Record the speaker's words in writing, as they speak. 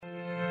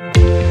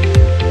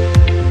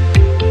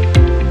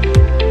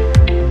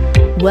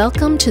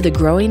Welcome to the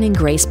Growing in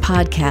Grace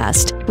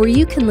podcast, where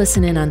you can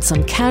listen in on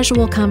some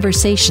casual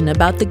conversation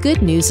about the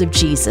good news of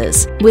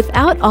Jesus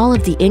without all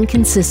of the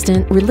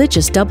inconsistent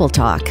religious double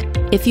talk.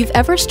 If you've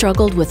ever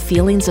struggled with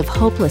feelings of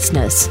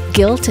hopelessness,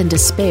 guilt, and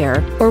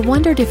despair, or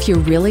wondered if you're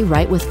really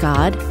right with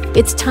God,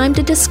 it's time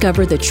to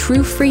discover the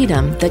true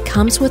freedom that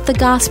comes with the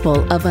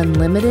gospel of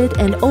unlimited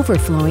and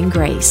overflowing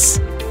grace.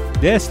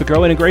 Yes, the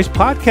Growing in Grace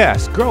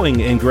podcast,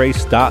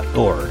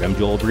 growingingrace.org. I'm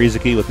Joel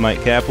Brizicki with Mike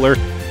Kapler,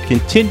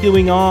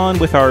 continuing on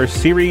with our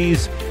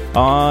series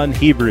on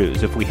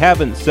Hebrews. If we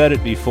haven't said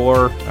it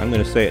before, I'm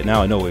going to say it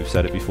now. I know we've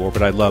said it before,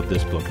 but I love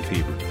this book of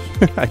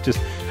Hebrews.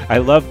 I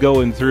love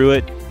going through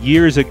it.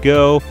 Years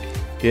ago,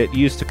 it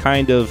used to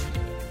kind of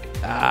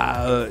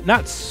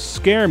not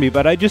scare me,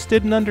 but I just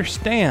didn't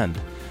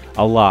understand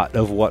a lot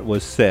of what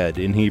was said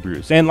in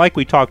Hebrews. And like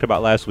we talked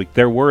about last week,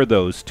 there were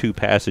those two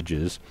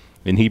passages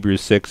in Hebrews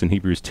 6 and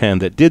Hebrews 10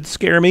 that did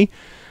scare me.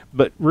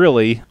 But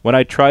really, when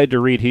I tried to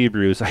read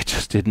Hebrews, I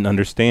just didn't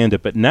understand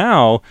it. But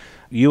now,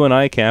 you and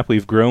I, Cap,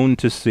 we've grown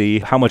to see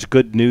how much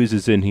good news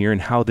is in here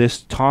and how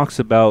this talks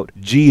about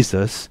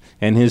Jesus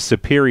and his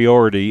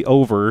superiority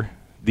over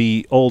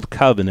the old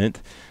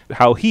covenant,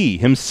 how he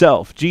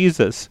himself,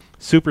 Jesus,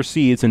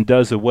 supersedes and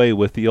does away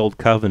with the old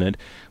covenant.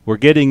 We're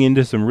getting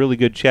into some really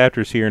good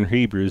chapters here in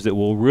Hebrews that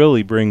will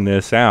really bring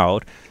this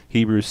out.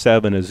 Hebrews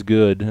 7 is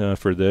good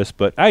for this,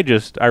 but I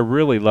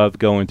really love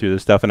going through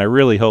this stuff, and I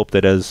really hope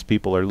that as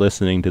people are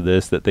listening to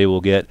this, that they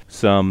will get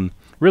some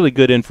really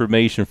good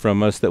information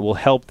from us that will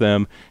help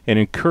them and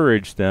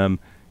encourage them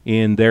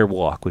in their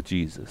walk with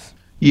Jesus.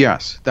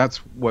 Yes, that's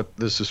what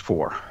this is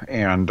for.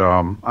 And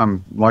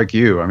I'm like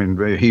you. I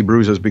mean,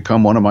 Hebrews has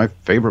become one of my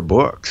favorite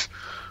books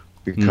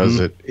because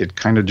it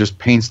kind of just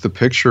paints the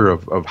picture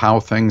of how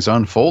things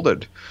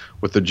unfolded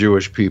with the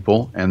Jewish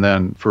people, and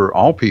then for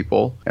all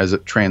people as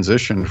it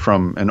transitioned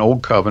from an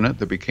old covenant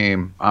that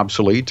became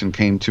obsolete and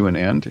came to an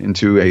end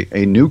into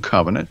a new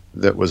covenant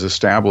that was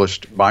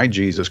established by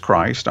Jesus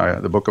Christ.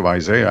 The book of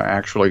Isaiah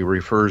actually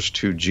refers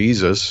to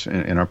Jesus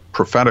in a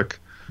prophetic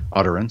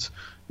utterance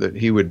that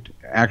he would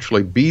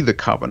actually be the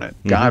covenant.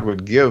 God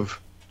would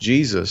give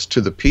Jesus to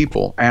the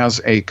people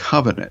as a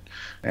covenant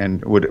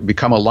and would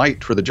become a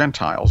light for the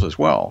Gentiles as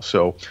well.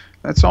 So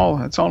that's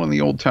all in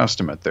the Old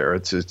Testament there.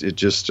 It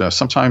just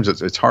sometimes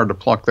it's hard to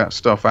pluck that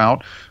stuff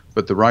out,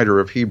 but the writer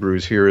of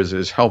Hebrews here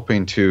is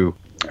helping to,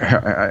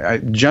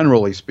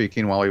 generally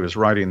speaking, while he was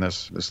writing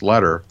this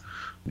letter,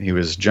 he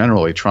was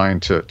generally trying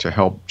to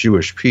help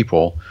Jewish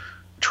people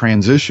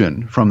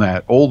transition from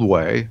that old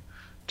way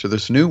to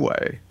this new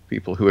way.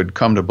 People who had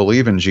come to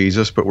believe in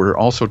Jesus, but were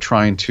also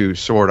trying to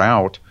sort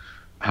out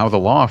how the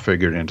law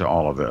figured into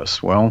all of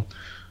this. Well,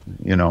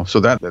 so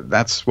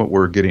that's what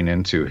we're getting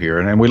into here.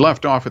 And we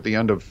left off at the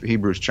end of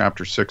Hebrews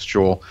chapter 6,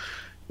 Joel,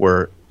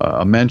 where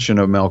a mention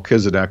of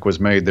Melchizedek was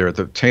made there at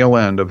the tail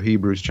end of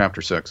Hebrews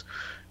chapter 6.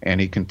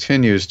 And he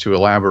continues to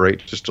elaborate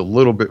just a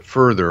little bit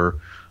further.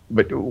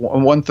 But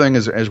one thing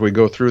is, as we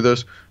go through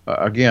this,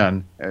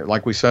 again,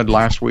 like we said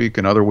last week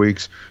and other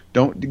weeks,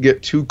 don't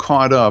get too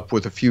caught up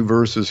with a few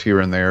verses here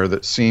and there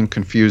that seem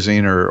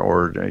confusing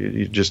or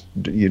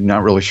you're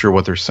not really sure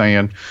what they're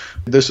saying.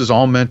 This is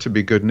all meant to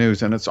be good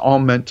news, and it's all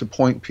meant to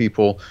point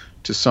people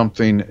to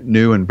something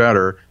new and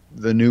better,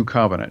 the new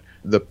covenant,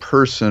 the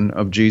person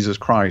of Jesus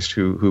Christ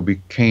who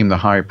became the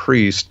high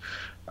priest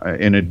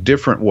in a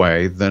different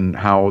way than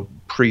how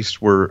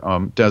priests were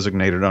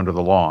designated under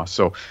the law.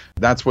 So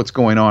that's what's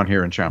going on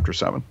here in chapter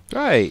 7.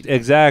 Right,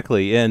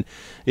 exactly. And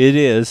it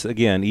is,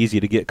 again,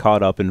 easy to get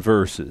caught up in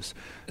verses.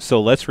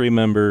 So let's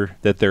remember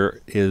that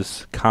there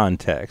is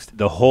context.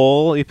 The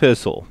whole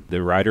epistle,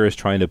 the writer is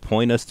trying to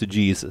point us to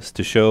Jesus,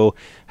 to show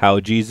how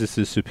Jesus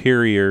is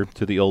superior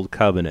to the old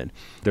covenant.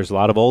 There's a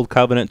lot of old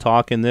covenant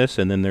talk in this,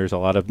 and then there's a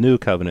lot of new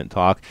covenant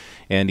talk.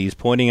 And he's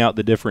pointing out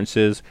the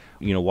differences,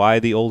 why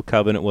the old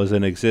covenant was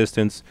in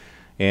existence,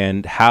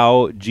 and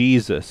how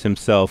Jesus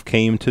himself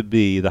came to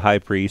be the high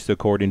priest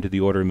according to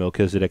the order of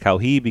Melchizedek, how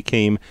he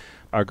became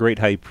our great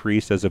high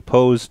priest as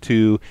opposed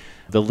to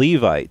the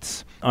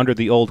Levites. Under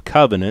the old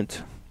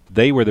covenant,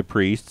 they were the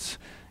priests,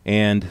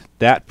 and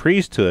that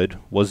priesthood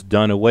was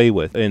done away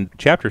with. And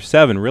chapter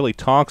 7 really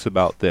talks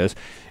about this.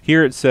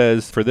 Here it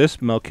says, "For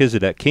this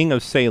Melchizedek, king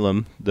of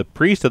Salem, the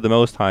priest of the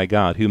Most High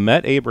God, who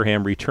met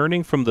Abraham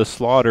returning from the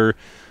slaughter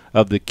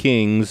of the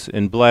kings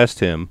and blessed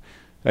him."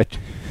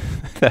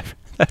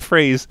 That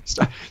phrase.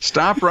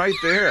 Stop right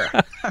there.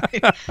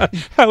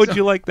 How would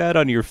you like that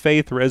on your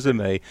faith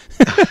resume?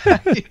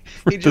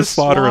 He just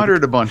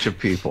slaughtered a bunch of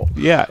people.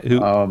 Yeah.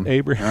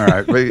 Abraham. All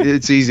right. But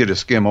it's easy to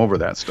skim over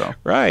that stuff.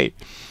 Right.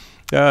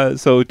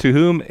 So to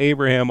whom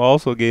Abraham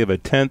also gave a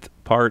tenth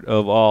part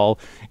of all.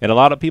 And a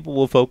lot of people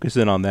will focus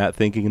in on that,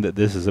 thinking that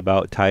this is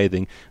about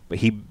tithing. But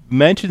he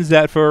mentions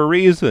that for a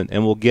reason,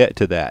 and we'll get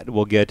to that.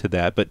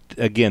 But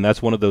again,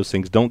 that's one of those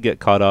things. Don't get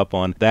caught up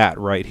on that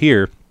right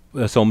here.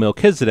 So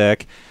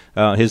Melchizedek,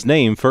 his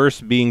name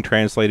first being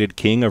translated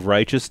King of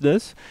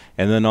Righteousness,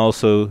 and then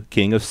also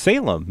King of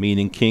Salem,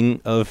 meaning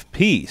King of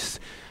Peace.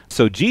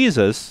 So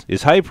Jesus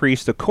is high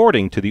priest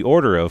according to the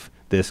order of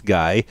this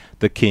guy,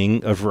 the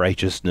King of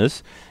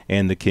Righteousness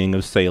and the King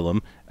of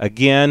Salem.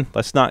 Again,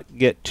 let's not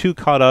get too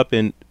caught up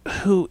in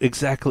who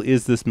exactly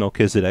is this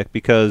Melchizedek,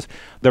 because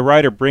the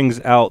writer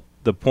brings out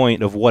the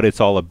point of what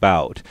it's all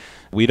about.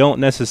 We don't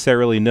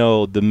necessarily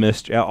know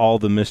all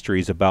the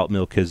mysteries about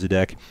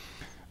Melchizedek.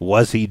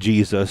 Was he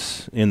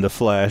Jesus in the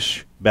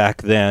flesh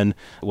back then?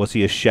 Was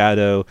he a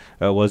shadow?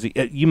 Was he?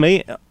 You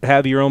may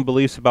have your own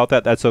beliefs about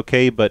that. That's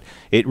okay, but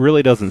it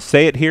really doesn't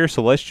say it here.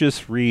 So let's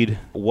just read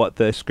what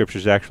the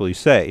scriptures actually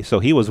say.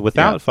 So he was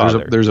without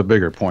father. There's a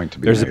bigger point to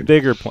be made. There's a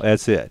bigger point.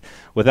 That's it.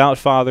 Without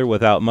father,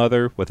 without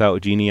mother,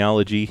 without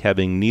genealogy,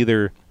 having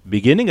neither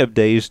beginning of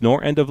days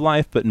nor end of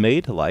life, but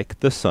made like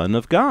the Son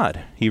of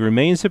God. He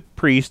remains a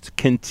priest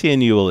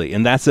continually,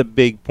 and that's a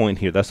big point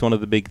here. That's one of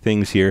the big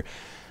things here.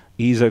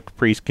 He's a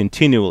priest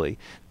continually.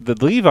 The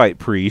Levite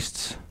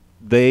priests,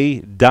 they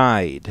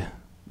died,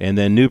 and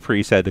then new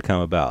priests had to come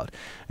about.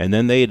 And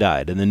then they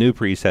died, and the new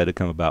priests had to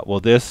come about.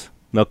 Well, this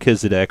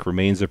Melchizedek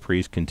remains a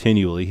priest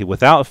continually,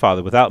 without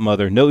father, without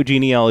mother, no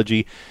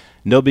genealogy,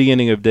 no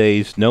beginning of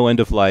days, no end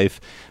of life.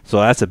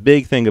 So that's a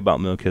big thing about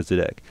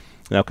Melchizedek.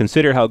 Now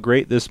consider how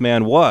great this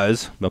man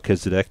was,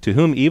 Melchizedek, to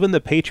whom even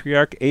the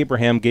patriarch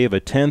Abraham gave a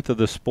tenth of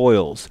the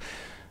spoils.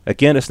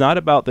 Again, it's not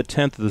about the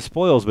tenth of the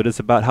spoils, but it's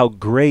about how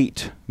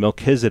great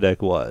Melchizedek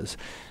was.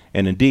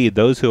 And indeed,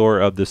 those who are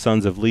of the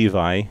sons of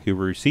Levi, who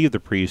receive the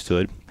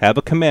priesthood, have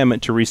a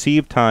commandment to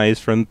receive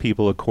tithes from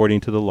people according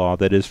to the law,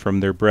 that is,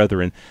 from their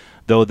brethren,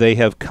 though they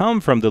have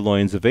come from the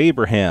loins of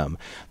Abraham.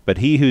 But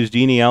he whose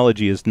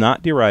genealogy is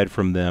not derived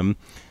from them,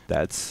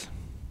 that's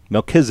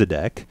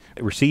Melchizedek,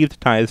 received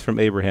tithes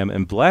from Abraham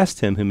and blessed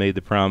him who made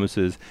the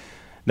promises.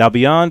 Now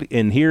beyond,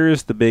 and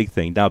here's the big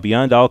thing, now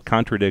beyond all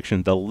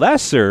contradiction, the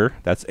lesser,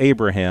 that's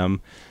Abraham,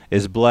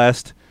 is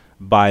blessed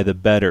by the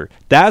better.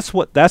 That's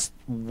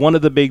one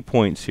of the big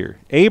points here.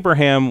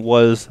 Abraham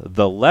was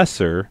the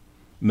lesser,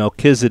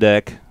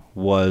 Melchizedek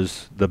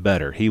was the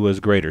better. He was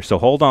greater. So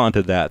hold on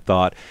to that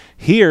thought.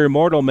 Here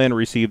mortal men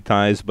receive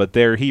tithes, but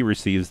there he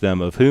receives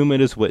them, of whom it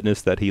is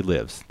witness that he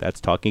lives.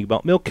 That's talking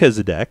about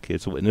Melchizedek.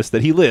 It's witness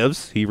that he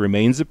lives. He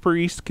remains a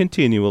priest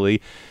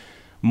continually.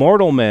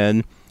 Mortal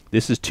men,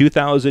 this is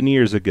 2,000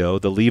 years ago,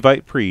 the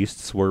Levite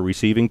priests were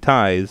receiving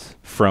tithes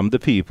from the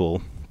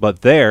people,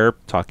 but they're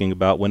talking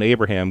about when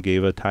Abraham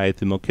gave a tithe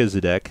to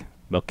Melchizedek,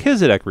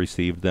 Melchizedek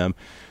received them.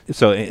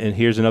 So, and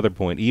here's another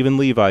point. Even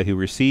Levi, who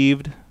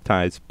received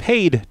tithes,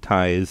 paid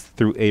tithes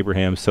through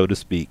Abraham, so to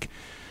speak,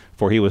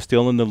 for he was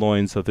still in the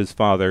loins of his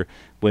father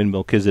when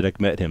Melchizedek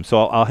met him.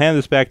 So I'll hand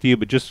this back to you,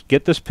 but just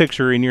get this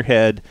picture in your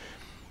head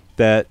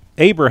that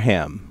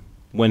Abraham,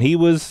 when he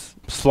was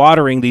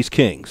slaughtering these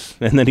kings,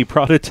 and then he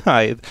brought a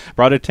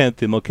tenth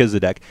to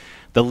Melchizedek,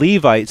 the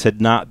Levites had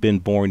not been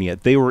born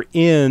yet. They were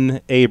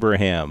in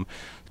Abraham.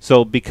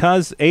 So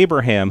because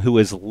Abraham, who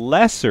is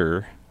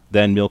lesser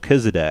than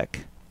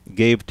Melchizedek,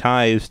 gave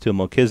tithes to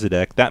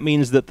Melchizedek, that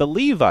means that the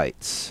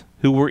Levites,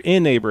 who were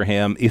in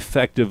Abraham,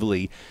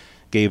 effectively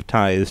gave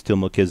tithes to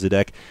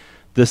Melchizedek.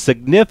 The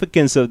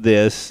significance of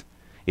this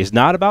is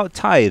not about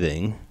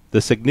tithing.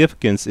 The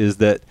significance is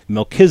that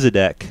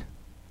Melchizedek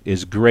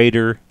is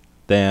greater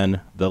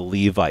than the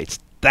Levites.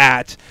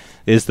 That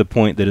is the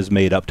point that is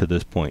made up to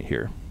this point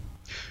here.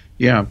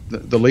 Yeah,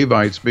 the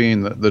Levites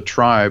being the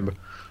tribe,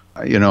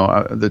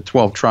 the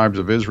 12 tribes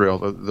of Israel,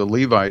 the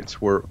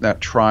Levites were that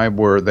tribe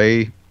where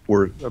they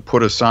were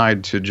put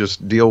aside to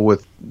just deal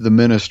with the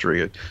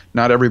ministry.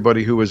 Not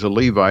everybody who was a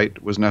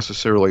Levite was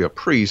necessarily a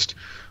priest,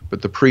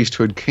 but the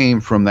priesthood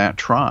came from that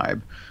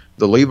tribe.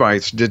 The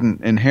Levites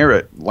didn't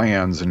inherit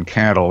lands and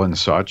cattle and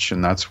such,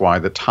 and that's why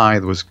the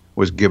tithe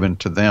was given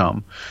to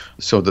them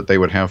so that they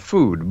would have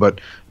food.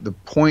 But the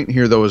point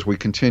here, though, as we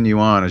continue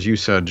on, as you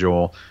said,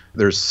 Joel,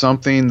 there's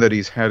something that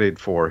he's headed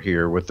for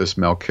here with this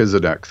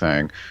Melchizedek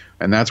thing.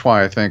 And that's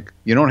why I think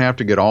you don't have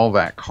to get all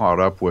that caught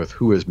up with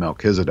who is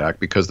Melchizedek,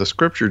 because the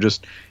scripture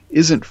just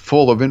isn't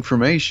full of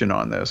information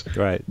on this.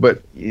 Right.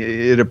 But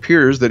it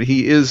appears that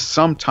he is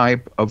some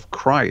type of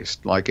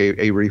Christ, like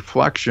a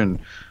reflection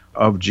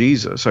of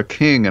Jesus, a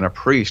king and a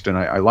priest. And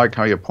I like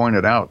how you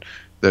pointed out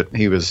that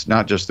he was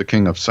not just the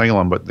king of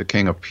Salem, but the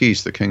king of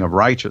peace, the king of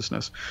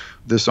righteousness.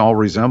 This all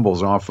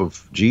resembles off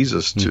of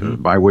Jesus,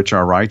 by which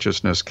our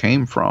righteousness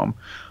came from.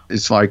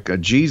 It's like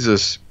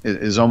Jesus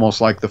is almost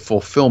like the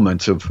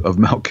fulfillment of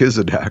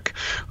Melchizedek.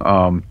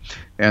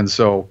 And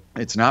so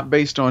it's not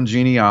based on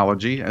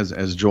genealogy,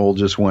 as Joel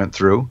just went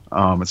through.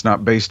 It's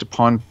not based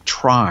upon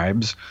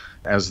tribes,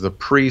 as the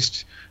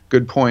priest.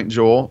 Good point,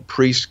 Joel.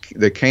 Priests,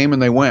 they came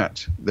and they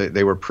went.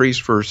 They were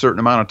priests for a certain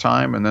amount of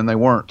time, and then they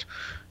weren't.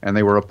 And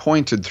they were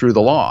appointed through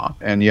the law.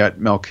 And yet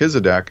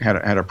Melchizedek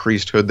had a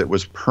priesthood that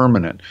was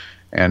permanent.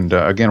 And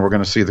again, we're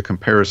going to see the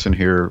comparison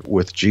here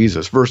with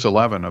Jesus. Verse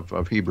 11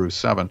 of Hebrews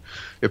 7.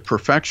 If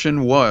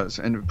perfection was,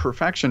 and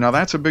perfection, now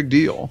that's a big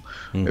deal,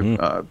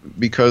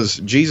 because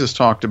Jesus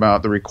talked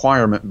about the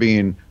requirement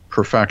being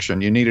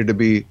perfection. You needed to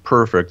be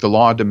perfect. The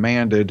law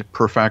demanded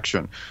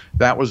perfection.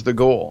 That was the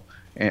goal.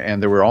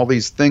 And there were all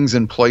these things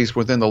in place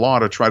within the law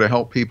to try to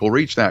help people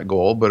reach that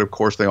goal, but of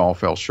course they all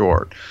fell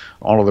short.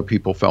 All of the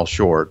people fell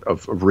short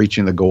of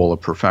reaching the goal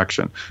of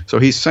perfection. So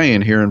he's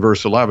saying here in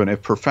verse 11,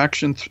 if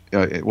perfection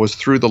it was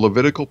through the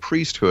Levitical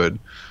priesthood,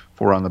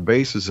 for on the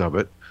basis of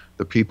it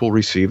the people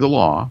received the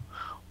law,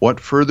 what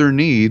further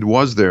need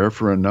was there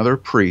for another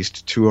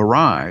priest to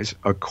arise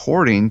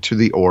according to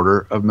the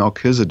order of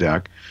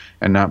Melchizedek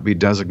and not be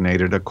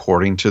designated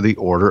according to the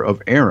order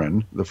of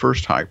Aaron, the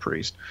first high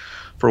priest?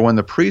 For when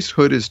the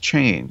priesthood is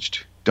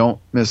changed, don't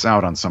miss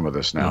out on some of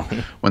this now.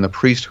 When the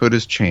priesthood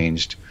is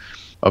changed,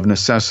 of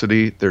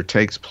necessity, there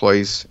takes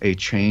place a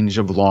change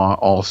of law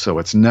also.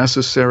 It's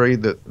necessary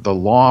that the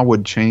law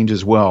would change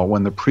as well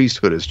when the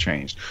priesthood is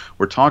changed.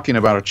 We're talking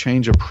about a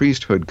change of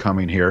priesthood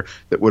coming here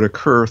that would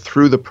occur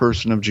through the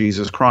person of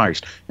Jesus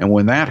Christ. And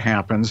when that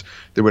happens,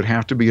 there would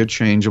have to be a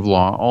change of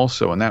law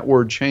also. And that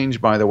word change,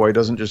 by the way,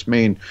 doesn't just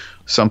mean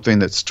something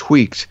that's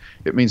tweaked.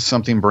 It means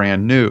something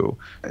brand new,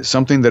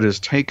 something that is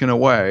taken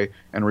away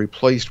and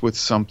replaced with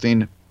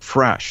something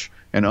fresh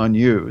and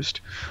unused.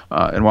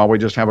 And while we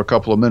just have a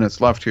couple of minutes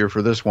left here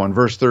for this one,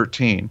 verse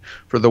 13,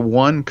 for the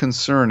one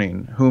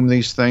concerning whom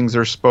these things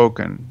are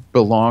spoken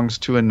belongs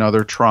to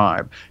another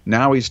tribe.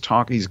 Now he's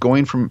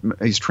transitioning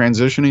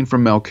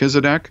from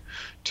Melchizedek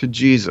to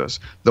Jesus.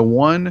 The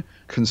one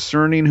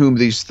concerning whom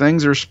these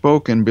things are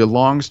spoken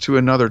belongs to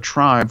another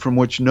tribe from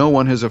which no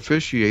one has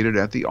officiated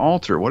at the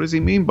altar. What does he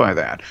mean by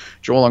that?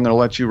 Joel, I'm going to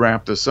let you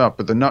wrap this up,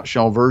 but the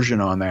nutshell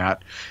version on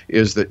that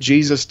is that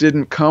Jesus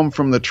didn't come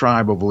from the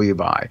tribe of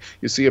Levi.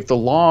 You see, if the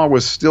law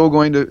was still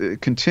going to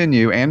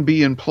continue and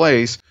be in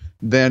place,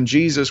 then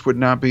Jesus would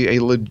not be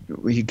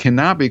he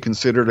cannot be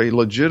considered a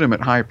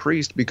legitimate high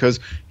priest because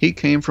he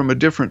came from a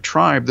different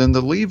tribe than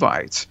the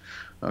Levites.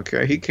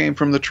 Okay, he came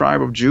from the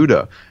tribe of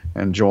Judah.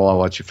 And Joel, I'll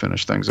let you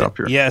finish things up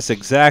here. Yes,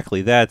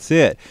 exactly. That's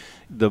it.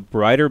 The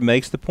writer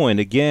makes the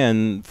point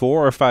again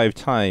 4 or 5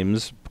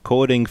 times,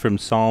 quoting from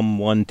Psalm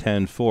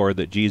 110:4,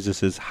 that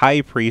Jesus is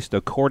high priest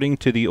according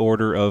to the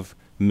order of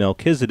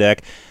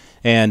Melchizedek.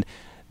 And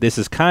this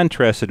is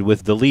contrasted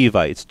with the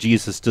Levites.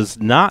 Jesus does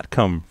not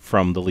come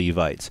from the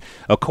Levites.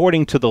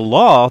 According to the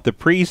law, the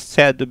priests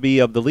had to be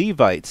of the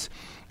Levites.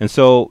 And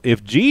so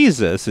if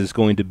Jesus is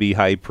going to be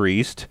high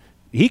priest,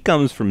 he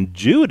comes from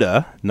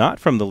Judah, not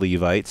from the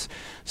Levites.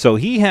 So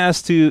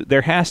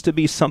there has to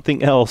be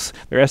something else.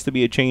 There has to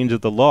be a change of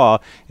the law.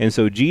 And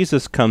so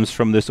Jesus comes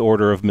from this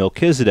order of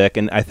Melchizedek.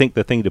 And I think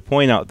the thing to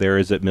point out there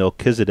is that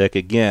Melchizedek,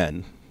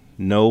 again,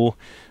 no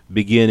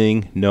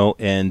beginning, no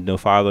end, no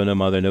father, no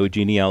mother, no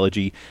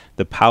genealogy,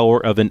 the power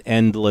of an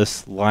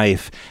endless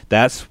life.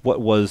 That's what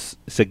was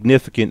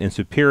significant and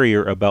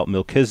superior about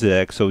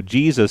Melchizedek. So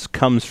Jesus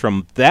comes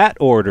from that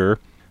order,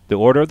 the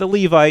order of the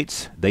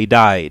Levites. They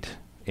died.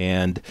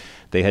 And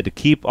they had to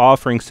keep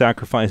offering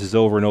sacrifices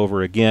over and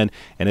over again.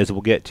 And as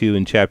we'll get to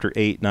in chapter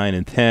 8, 9,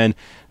 and 10,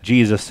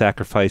 Jesus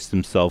sacrificed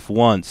himself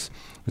once.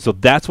 And so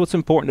that's what's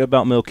important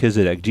about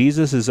Melchizedek.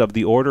 Jesus is of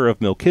the order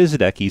of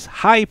Melchizedek. He's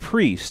high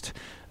priest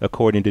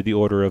according to the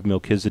order of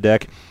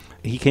Melchizedek.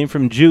 He came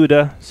from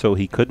Judah, so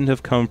he couldn't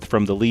have come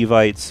from the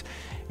Levites.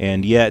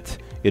 And yet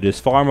it is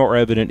far more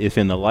evident if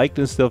in the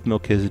likeness of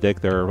Melchizedek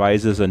there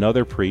arises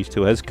another priest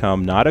who has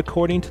come not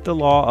according to the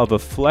law of a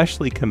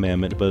fleshly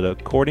commandment, but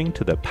according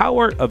to the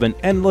power of an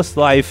endless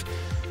life.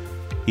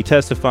 He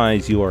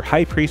testifies, you are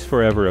high priest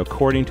forever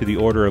according to the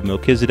order of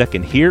Melchizedek.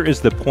 And here is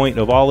the point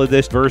of all of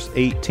this, verse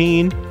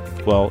 18.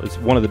 Well, it's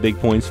one of the big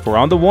points. For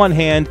on the one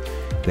hand,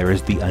 there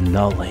is the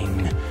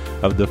annulling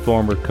of the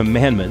former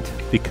commandment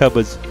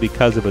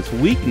because of its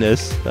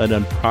weakness and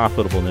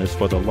unprofitableness,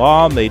 for the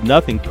law made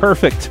nothing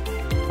perfect.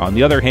 On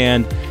the other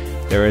hand,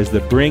 there is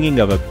the bringing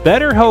of a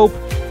better hope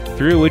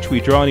through which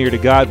we draw near to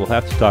God. We'll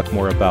have to talk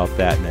more about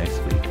that next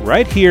week,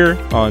 right here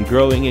on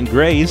Growing in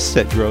Grace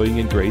at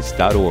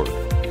growingingrace.org.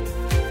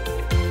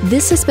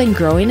 This has been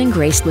Growing in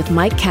Grace with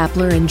Mike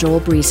Kapler and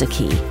Joel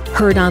Brieseke,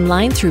 heard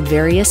online through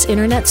various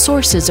internet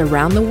sources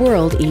around the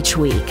world each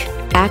week.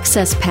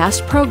 Access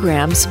past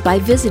programs by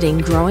visiting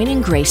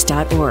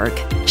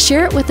growingingrace.org.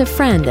 Share it with a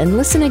friend and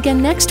listen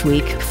again next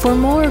week for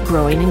more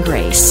Growing in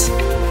Grace.